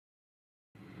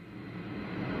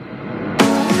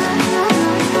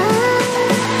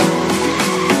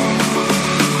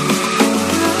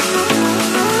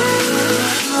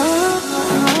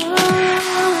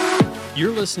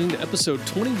listening to episode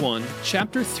 21,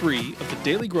 chapter 3 of the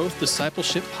Daily Growth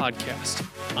Discipleship Podcast.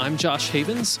 I'm Josh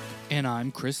Havens. And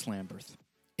I'm Chris Lamberth.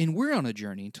 And we're on a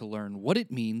journey to learn what it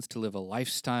means to live a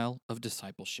lifestyle of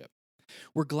discipleship.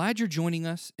 We're glad you're joining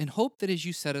us and hope that as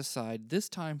you set aside this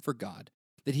time for God,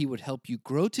 that He would help you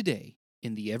grow today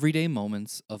in the everyday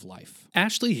moments of life.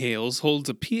 Ashley Hales holds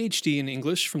a PhD in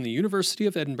English from the University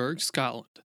of Edinburgh,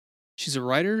 Scotland. She's a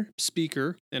writer,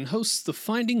 speaker, and hosts the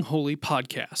Finding Holy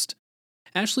podcast.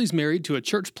 Ashley's married to a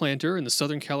church planter in the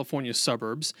Southern California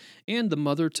suburbs and the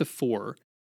mother to 4.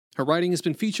 Her writing has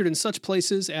been featured in such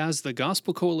places as the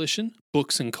Gospel Coalition,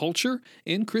 Books and Culture,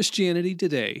 and Christianity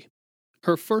Today.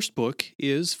 Her first book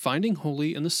is Finding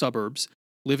Holy in the Suburbs,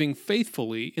 Living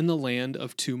Faithfully in the Land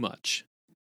of Too Much.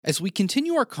 As we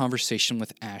continue our conversation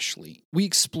with Ashley, we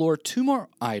explore 2 more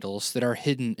idols that are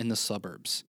hidden in the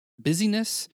suburbs: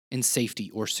 busyness and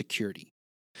safety or security.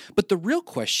 But the real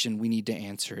question we need to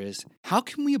answer is, how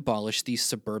can we abolish these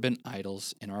suburban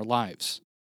idols in our lives?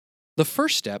 The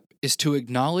first step is to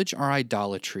acknowledge our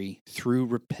idolatry through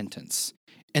repentance.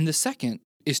 And the second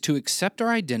is to accept our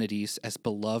identities as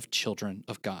beloved children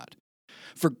of God.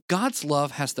 For God's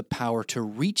love has the power to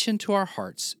reach into our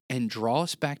hearts and draw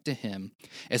us back to Him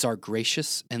as our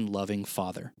gracious and loving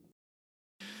Father.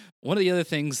 One of the other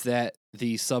things that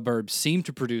the suburbs seem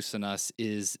to produce in us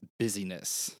is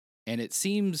busyness. And it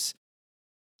seems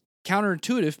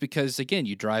counterintuitive because, again,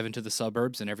 you drive into the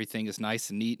suburbs and everything is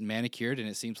nice and neat and manicured, and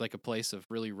it seems like a place of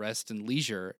really rest and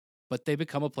leisure, but they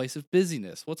become a place of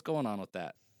busyness. What's going on with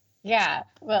that? Yeah,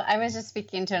 well, I was just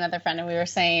speaking to another friend, and we were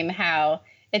saying how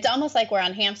it's almost like we're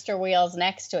on hamster wheels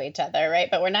next to each other, right?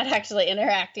 But we're not actually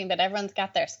interacting, but everyone's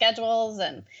got their schedules.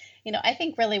 And, I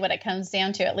think really what it comes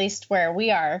down to, at least where we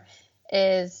are,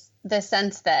 is the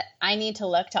sense that I need to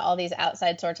look to all these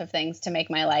outside sorts of things to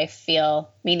make my life feel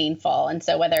meaningful. And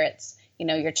so whether it's,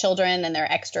 your children and their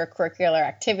extracurricular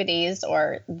activities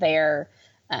or their,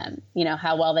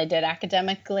 how well they did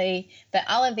academically, that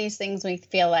all of these things we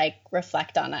feel like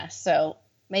reflect on us. So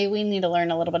maybe we need to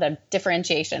learn a little bit of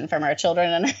differentiation from our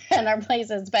children and our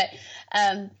places. But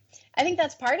I think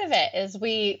that's part of it is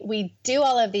we do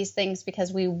all of these things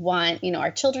because we want,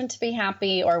 our children to be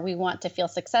happy, or we want to feel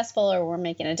successful, or we're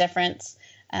making a difference.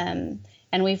 And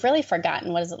we've really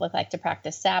forgotten, what does it look like to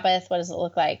practice Sabbath? What does it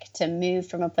look like to move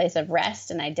from a place of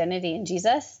rest and identity in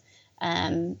Jesus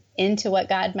into what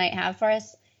God might have for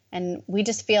us? And we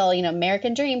just feel,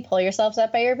 American dream, pull yourselves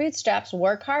up by your bootstraps,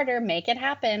 work harder, make it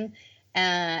happen.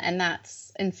 And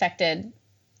that's infected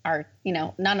our,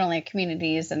 not only our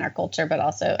communities and our culture, but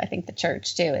also I think the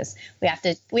church too, is we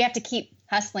have to keep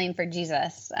hustling for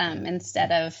Jesus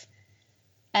instead of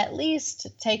at least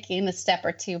taking a step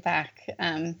or 2 back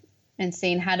and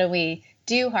seeing how do we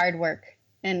do hard work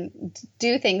and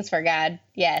do things for God.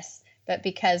 Yes, but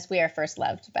because we are first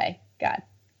loved by God.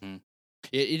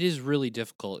 It is really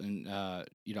difficult. And,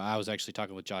 I was actually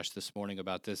talking with Josh this morning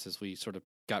about this as we sort of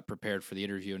got prepared for the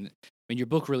interview. And your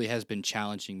book really has been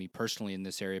challenging me personally in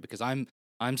this area because I'm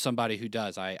somebody who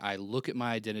does. I look at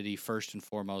my identity first and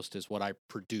foremost as what I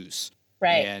produce.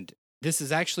 Right. And this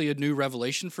is actually a new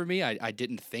revelation for me. I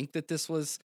didn't think that this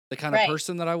was the kind of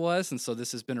person that I was. And so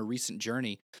this has been a recent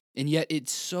journey. And yet it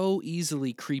so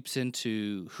easily creeps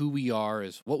into who we are,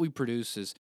 as what we produce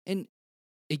is. And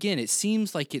again, it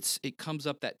seems like it comes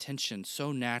up, that tension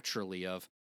so naturally of,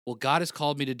 well, God has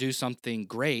called me to do something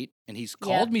great, and He's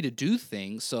called me to do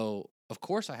things, so of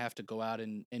course I have to go out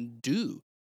and do.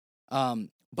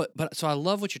 But so I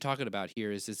love what you're talking about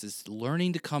here is this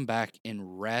learning to come back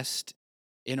and rest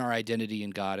in our identity in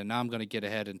God. And now I'm going to get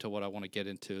ahead into what I want to get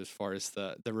into as far as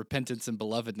the repentance and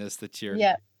belovedness that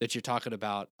you're talking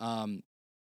about.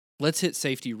 Let's hit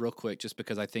safety real quick, just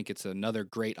because I think it's another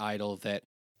great idol that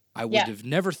I would have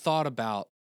never thought about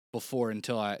before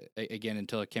until I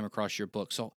came across your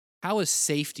book. So how has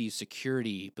safety,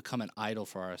 security become an idol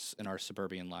for us in our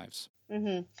suburban lives?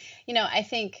 Mm-hmm. I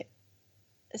think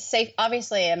safe,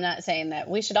 obviously I'm not saying that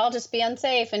we should all just be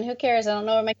unsafe and who cares? I don't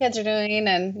know what my kids are doing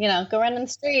and, go run in the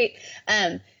street.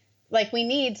 We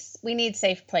need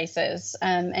safe places.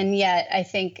 And yet I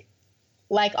think,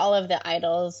 like all of the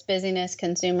idols, busyness,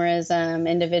 consumerism,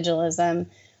 individualism,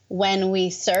 when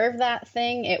we serve that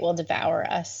thing, it will devour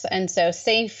us. And so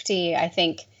safety, I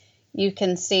think you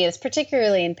can see, is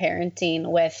particularly in parenting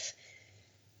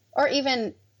or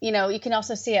even, you can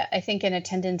also see it, I think, in a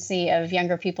tendency of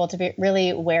younger people to be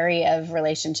really wary of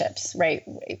relationships, right?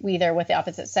 Either with the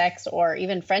opposite sex or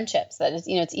even friendships, that is,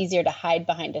 it's easier to hide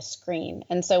behind a screen.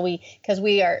 And so because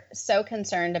we are so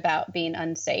concerned about being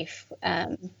unsafe,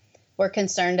 we're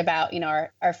concerned about,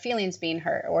 our feelings being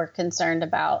hurt. We're concerned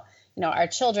about, our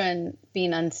children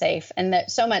being unsafe, and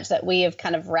that so much that we have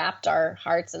kind of wrapped our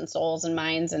hearts and souls and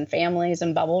minds and families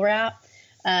in bubble wrap.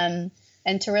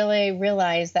 And to really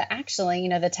realize that actually,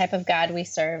 the type of God we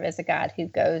serve is a God who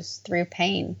goes through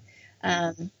pain.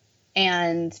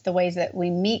 And the ways that we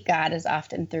meet God is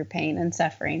often through pain and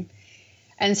suffering.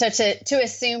 And so to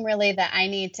assume really that I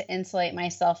need to insulate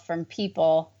myself from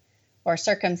people or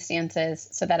circumstances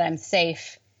so that I'm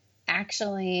safe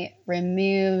actually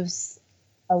removes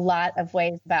a lot of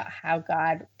ways about how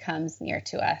God comes near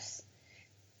to us.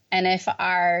 And if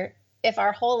our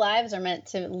whole lives are meant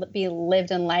to be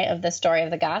lived in light of the story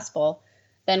of the gospel,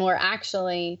 then we're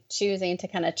actually choosing to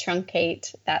kind of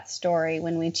truncate that story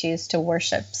when we choose to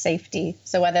worship safety.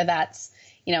 So whether that's,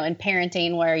 in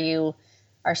parenting where you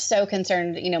are so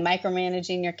concerned,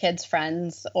 micromanaging your kids'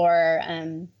 friends, or,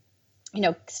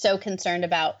 so concerned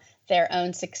about their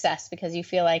own success because you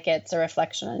feel like it's a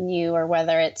reflection on you, or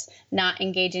whether it's not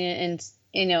engaging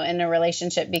in a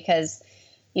relationship because,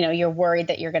 you're worried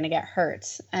that you're going to get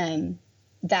hurt.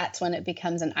 That's when it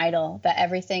becomes an idol. That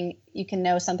everything, you can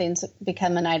know something's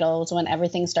become an idol is when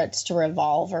everything starts to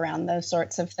revolve around those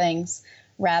sorts of things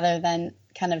rather than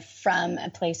kind of from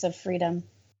a place of freedom.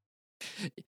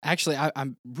 Actually,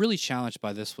 I'm really challenged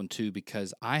by this one too,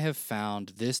 because I have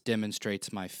found this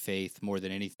demonstrates my faith more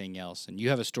than anything else. And you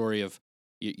have a story of,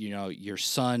 your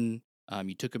son,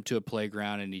 you took him to a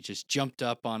playground and he just jumped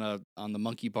up on the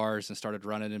monkey bars and started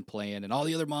running and playing, and all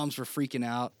the other moms were freaking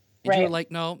out. And you were like,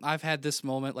 no, I've had this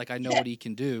moment. Like, I know what he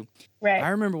can do. Right. I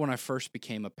remember when I first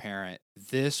became a parent,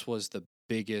 this was the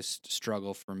biggest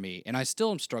struggle for me. And I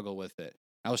still struggle with it.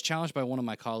 I was challenged by one of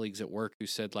my colleagues at work who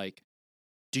said, like,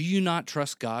 do you not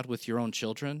trust God with your own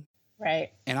children?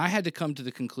 Right. And I had to come to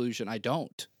the conclusion, I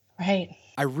don't. Right.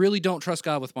 I really don't trust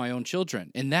God with my own children.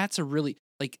 And that's a really,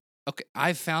 like, okay,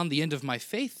 I've found the end of my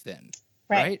faith then.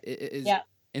 Right? Yeah.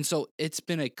 And so it's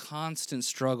been a constant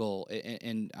struggle,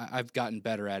 and I've gotten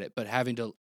better at it, but having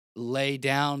to lay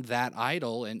down that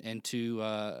idol and to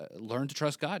learn to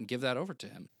trust God and give that over to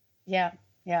him. Yeah.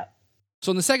 Yeah.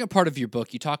 So in the second part of your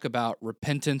book, you talk about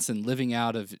repentance and living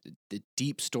out of the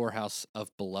deep storehouse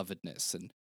of belovedness.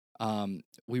 And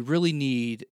we really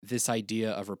need this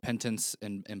idea of repentance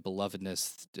and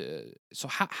belovedness. So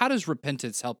how does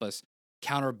repentance help us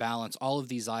counterbalance all of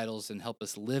these idols and help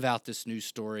us live out this new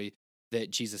story that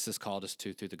Jesus has called us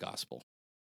to through the gospel?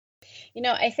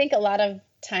 I think a lot of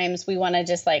times we want to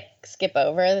just like skip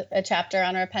over a chapter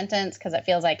on repentance because it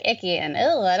feels like icky and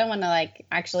I don't want to like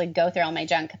actually go through all my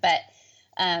junk. But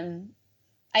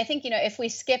I think, if we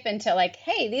skip into like,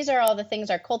 hey, these are all the things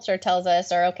our culture tells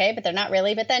us are okay, but they're not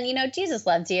really. But then, Jesus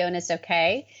loves you and it's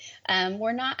okay.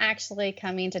 We're not actually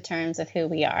coming to terms with who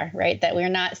we are, right? That we're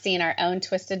not seeing our own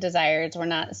twisted desires. We're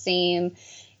not seeing,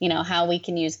 how we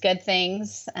can use good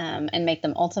things and make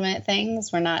them ultimate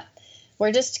things.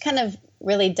 We're just kind of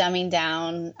really dumbing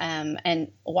down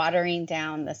and watering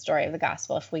down the story of the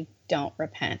gospel if we don't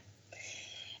repent.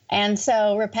 And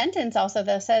so repentance also,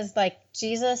 though, says like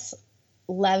Jesus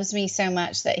loves me so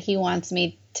much that he wants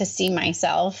me to see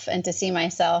myself and to see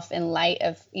myself in light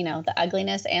of, the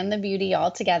ugliness and the beauty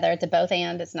all together. It's a both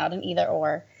and, it's not an either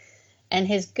or. And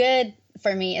his good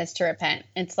for me is to repent.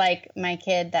 It's like my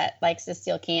kid that likes to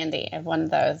steal candy. I have one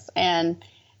of those. And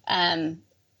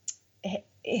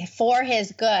for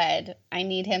his good, I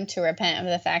need him to repent of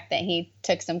the fact that he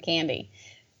took some candy.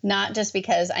 Not just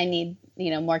because I need,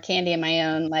 more candy in my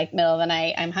own, like, middle of the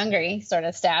night, I'm hungry sort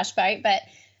of stash bite,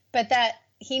 but that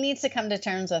he needs to come to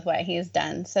terms with what he's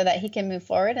done so that he can move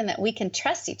forward and that we can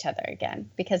trust each other again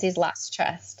because he's lost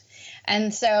trust.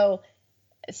 And so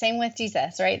same with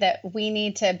Jesus, right? That we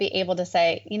need to be able to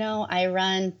say, I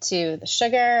run to the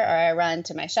sugar, or I run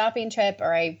to my shopping trip,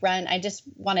 or I just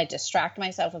want to distract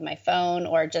myself with my phone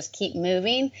or just keep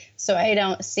moving so I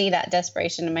don't see that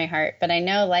desperation in my heart. But I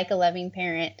know, like a loving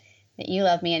parent, that you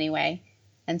love me anyway.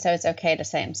 And so it's okay to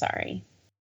say I'm sorry.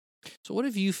 So what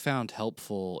have you found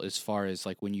helpful as far as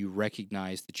like when you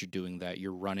recognize that you're doing that,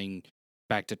 you're running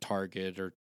back to Target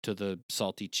or to the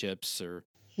salty chips, or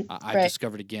I've Right.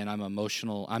 discovered again, I'm an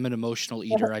emotional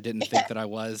eater. I didn't think that I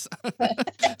was.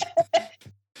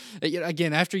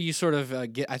 Again, after you sort of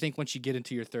I think once you get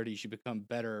into your 30s, you become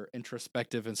better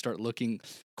introspective and start looking.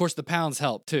 Of course, the pounds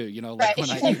help too. Like when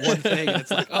I eat one thing, and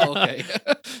it's like, oh, okay.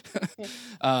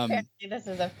 This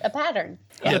is a pattern.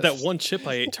 Yeah, that one chip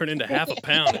I ate turned into half a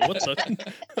pound. What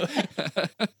the?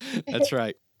 That's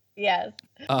right. Yes.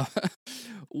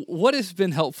 What has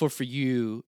been helpful for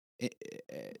you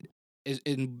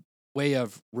in way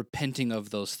of repenting of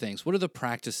those things? What are the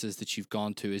practices that you've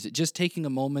gone to? Is it just taking a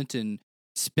moment and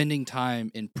spending time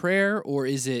in prayer, or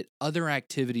is it other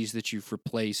activities that you've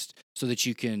replaced so that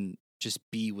you can just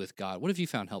be with God? What have you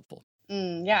found helpful?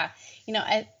 Yeah.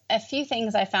 A few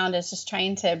things I found is just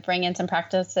trying to bring in some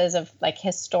practices of like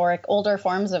older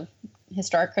forms of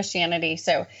historic Christianity.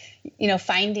 So,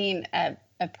 finding a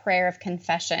prayer of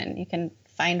confession. You can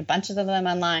find bunches of them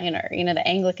online, or, the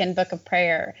Anglican Book of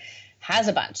Prayer has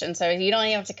a bunch. And so you don't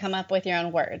even have to come up with your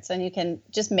own words, and you can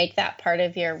just make that part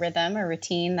of your rhythm or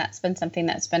routine. That's been something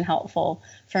that's been helpful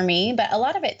for me. But a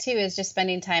lot of it too is just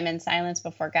spending time in silence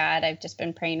before God. I've just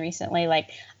been praying recently,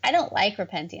 like, I don't like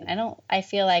repenting. I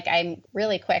feel like I'm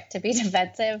really quick to be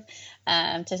defensive,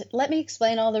 to let me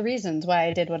explain all the reasons why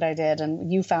I did what I did,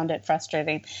 and you found it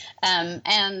frustrating.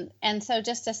 And so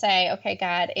just to say, okay,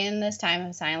 God, in this time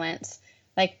of silence,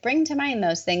 like, bring to mind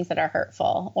those things that are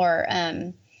hurtful, or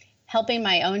helping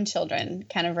my own children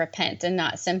kind of repent, and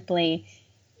not simply,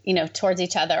 towards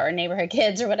each other or neighborhood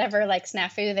kids or whatever, like,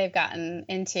 snafu they've gotten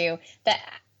into. That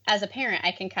as a parent,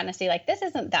 I can kind of see, like, this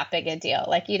isn't that big a deal.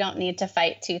 Like, you don't need to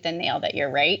fight tooth and nail that you're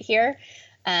right here.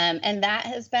 And that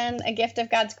has been a gift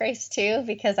of God's grace too,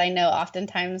 because I know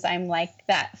oftentimes I'm like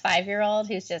that 5-year-old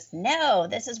who's just, no,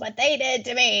 this is what they did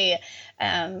to me.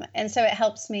 And so it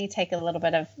helps me take a little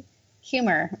bit of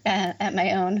humor at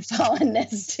my own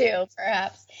fallenness too,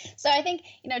 perhaps. So I think,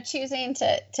 choosing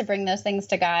to bring those things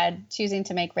to God, choosing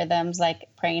to make rhythms like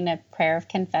praying a prayer of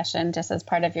confession just as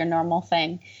part of your normal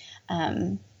thing,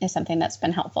 is something that's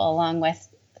been helpful, along with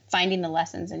finding the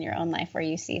lessons in your own life where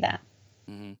you see that.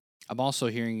 Mm-hmm. I'm also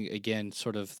hearing, again,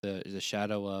 sort of the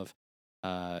shadow of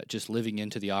just living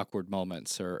into the awkward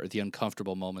moments or the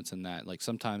uncomfortable moments in that. Like,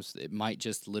 sometimes it might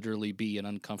just literally be an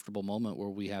uncomfortable moment where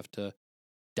we have to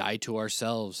die to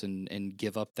ourselves and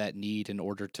give up that need in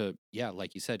order to,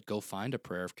 like you said, go find a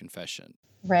prayer of confession.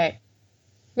 Right.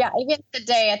 Yeah. Even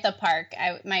today at the park,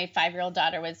 my 5-year-old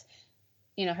daughter was,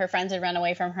 her friends had run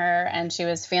away from her, and she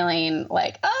was feeling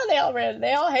like, oh,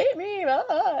 they all hate me.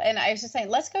 And I was just saying,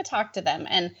 let's go talk to them.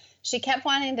 And she kept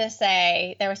wanting to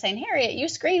say, they were saying, Harriet, you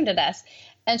screamed at us.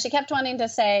 And she kept wanting to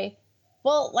say,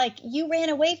 well, like, you ran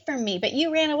away from me, but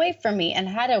you ran away from me, and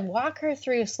had to walk her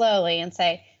through slowly and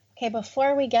say, okay,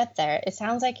 before we get there, it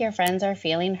sounds like your friends are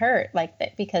feeling hurt, like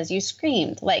that, because you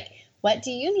screamed. Like, what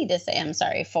do you need to say I'm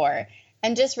sorry for?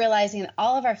 And just realizing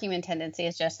all of our human tendency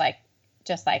is just like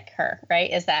her,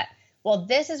 right? Is that, well,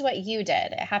 this is what you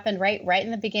did. It happened right in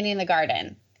the beginning of the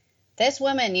garden. This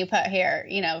woman you put here,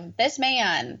 this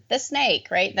man, this snake,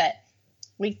 right? That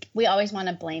we always want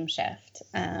to blame shift.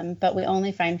 But we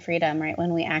only find freedom, right,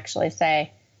 when we actually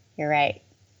say, you're right,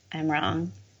 I'm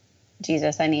wrong.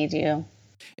 Jesus, I need you.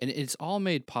 And it's all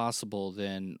made possible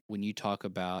then when you talk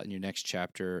about in your next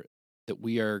chapter that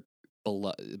we are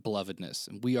belovedness,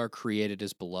 and we are created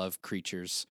as beloved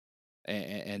creatures,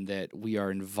 and that we are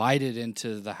invited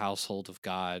into the household of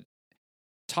God.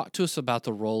 Talk to us about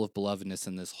the role of belovedness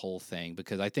in this whole thing,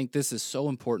 because I think this is so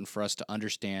important for us to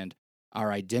understand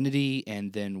our identity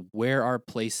and then where our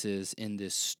place is in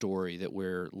this story that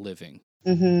we're living.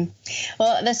 Mm-hmm.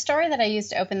 Well, the story that I used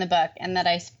to open the book and that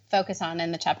I focus on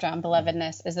in the chapter on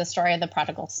belovedness is the story of the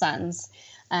prodigal sons.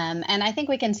 And I think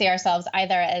we can see ourselves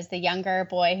either as the younger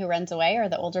boy who runs away, or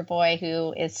the older boy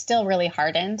who is still really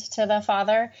hardened to the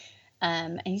father.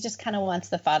 And he just kind of wants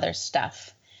the father's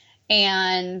stuff.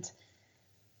 And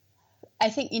I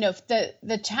think,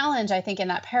 the challenge, I think, in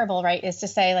that parable, right, is to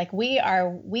say, like, we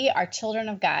are children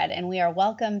of God, and we are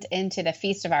welcomed into the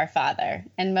feast of our Father.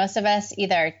 And most of us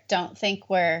either don't think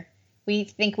we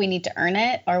think we need to earn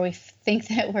it, or we think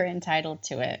that we're entitled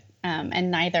to it.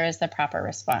 And neither is the proper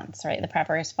response, right? The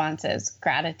proper response is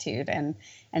gratitude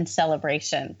and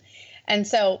celebration. And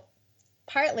so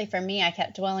partly for me, I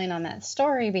kept dwelling on that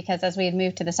story because as we had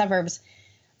moved to the suburbs,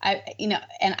 I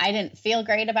didn't feel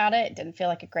great about it. It didn't feel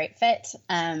like a great fit.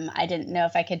 I didn't know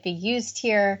if I could be used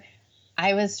here.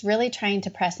 I was really trying to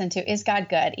press into, is God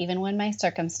good? Even when my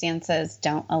circumstances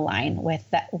don't align with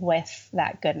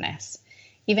that goodness,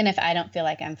 even if I don't feel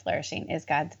like I'm flourishing, is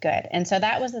God good? And so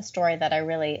that was the story that I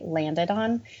really landed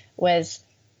on, was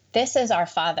this is our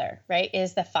father, right?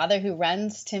 Is the father who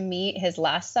runs to meet his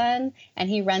lost son, and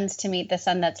he runs to meet the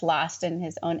son that's lost in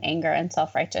his own anger and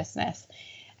self-righteousness.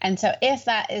 And so if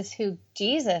that is who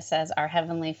Jesus says our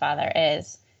Heavenly Father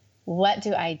is, what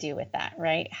do I do with that,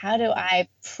 right? How do I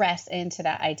press into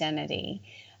that identity?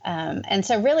 And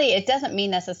so really, it doesn't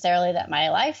mean necessarily that my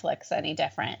life looks any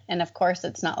different. And of course,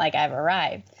 it's not like I've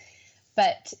arrived.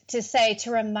 But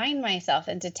to remind myself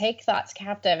and to take thoughts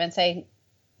captive and say,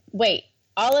 wait,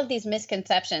 all of these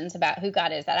misconceptions about who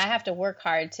God is, that I have to work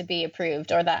hard to be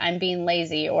approved, or that I'm being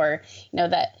lazy, or,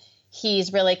 that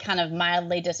he's really kind of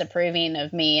mildly disapproving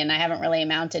of me and I haven't really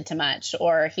amounted to much,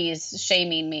 or he's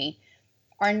shaming me,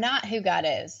 are not who God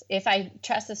is. If I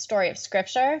trust the story of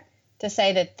Scripture, to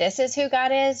say that this is who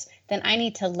God is, then I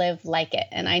need to live like it.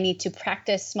 And I need to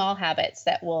practice small habits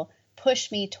that will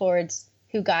push me towards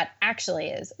who God actually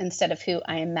is instead of who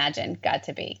I imagine God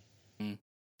to be.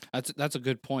 That's a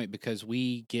good point, because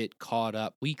we get caught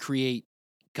up. We create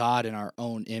God in our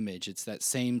own image. It's that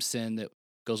same sin that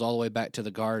goes all the way back to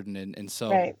the garden. And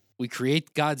so we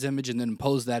create God's image and then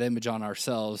impose that image on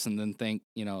ourselves and then think,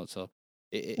 so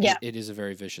it is a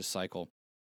very vicious cycle.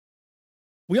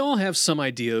 We all have some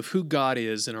idea of who God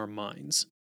is in our minds.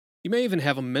 You may even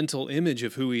have a mental image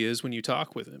of who he is when you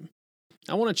talk with him.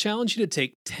 I want to challenge you to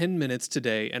take 10 minutes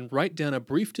today and write down a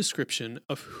brief description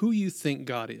of who you think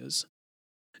God is.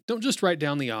 Don't just write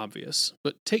down the obvious,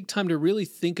 but take time to really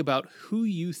think about who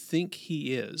you think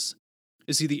he is.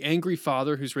 Is he the angry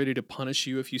father who's ready to punish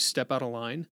you if you step out of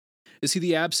line? Is he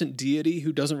the absent deity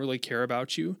who doesn't really care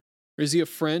about you? Or is he a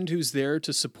friend who's there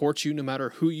to support you no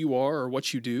matter who you are or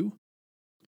what you do?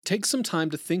 Take some time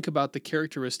to think about the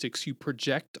characteristics you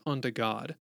project onto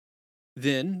God.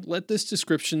 Then, let this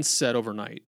description set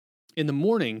overnight. In the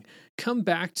morning, come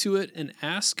back to it and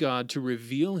ask God to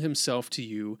reveal himself to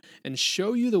you and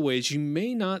show you the ways you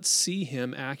may not see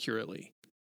him accurately.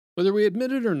 Whether we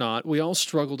admit it or not, we all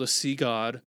struggle to see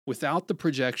God without the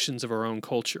projections of our own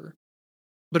culture.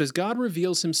 But as God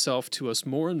reveals himself to us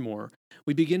more and more,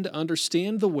 we begin to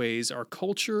understand the ways our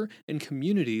culture and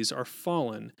communities are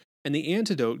fallen and the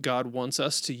antidote God wants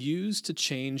us to use to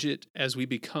change it as we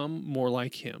become more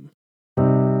like him.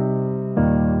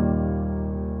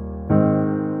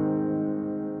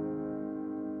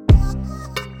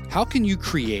 How can you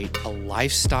create a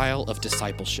lifestyle of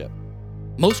discipleship?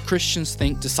 Most Christians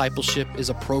think discipleship is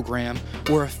a program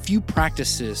or a few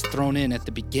practices thrown in at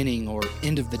the beginning or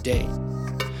end of the day.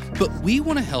 But we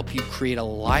want to help you create a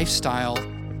lifestyle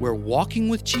where walking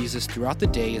with Jesus throughout the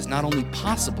day is not only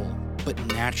possible, but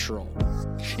natural.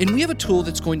 And we have a tool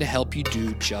that's going to help you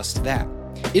do just that.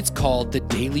 It's called the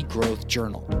Daily Growth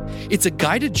Journal. It's a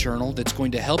guided journal that's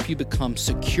going to help you become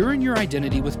secure in your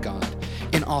identity with God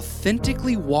and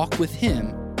authentically walk with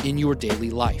him in your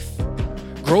daily life.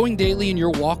 Growing daily in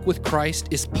your walk with Christ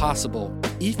is possible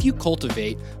if you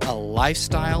cultivate a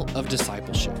lifestyle of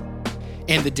discipleship.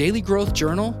 And the Daily Growth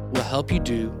Journal will help you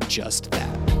do just that.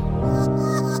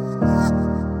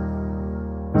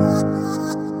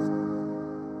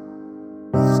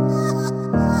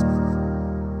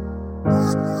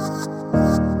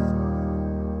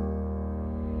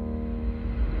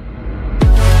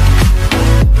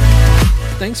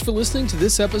 Thanks for listening to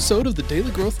this episode of the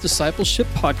Daily Growth Discipleship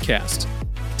Podcast.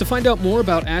 To find out more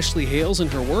about Ashley Hales and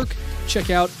her work, check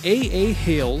out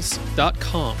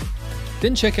aahales.com.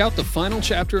 Then check out the final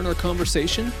chapter in our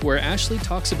conversation where Ashley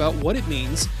talks about what it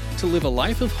means to live a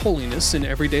life of holiness in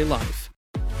everyday life.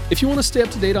 If you want to stay up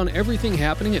to date on everything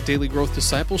happening at Daily Growth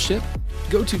Discipleship,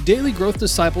 go to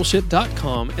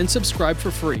dailygrowthdiscipleship.com and subscribe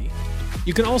for free.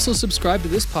 You can also subscribe to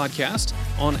this podcast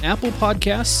on Apple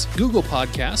Podcasts, Google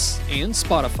Podcasts, and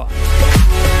Spotify.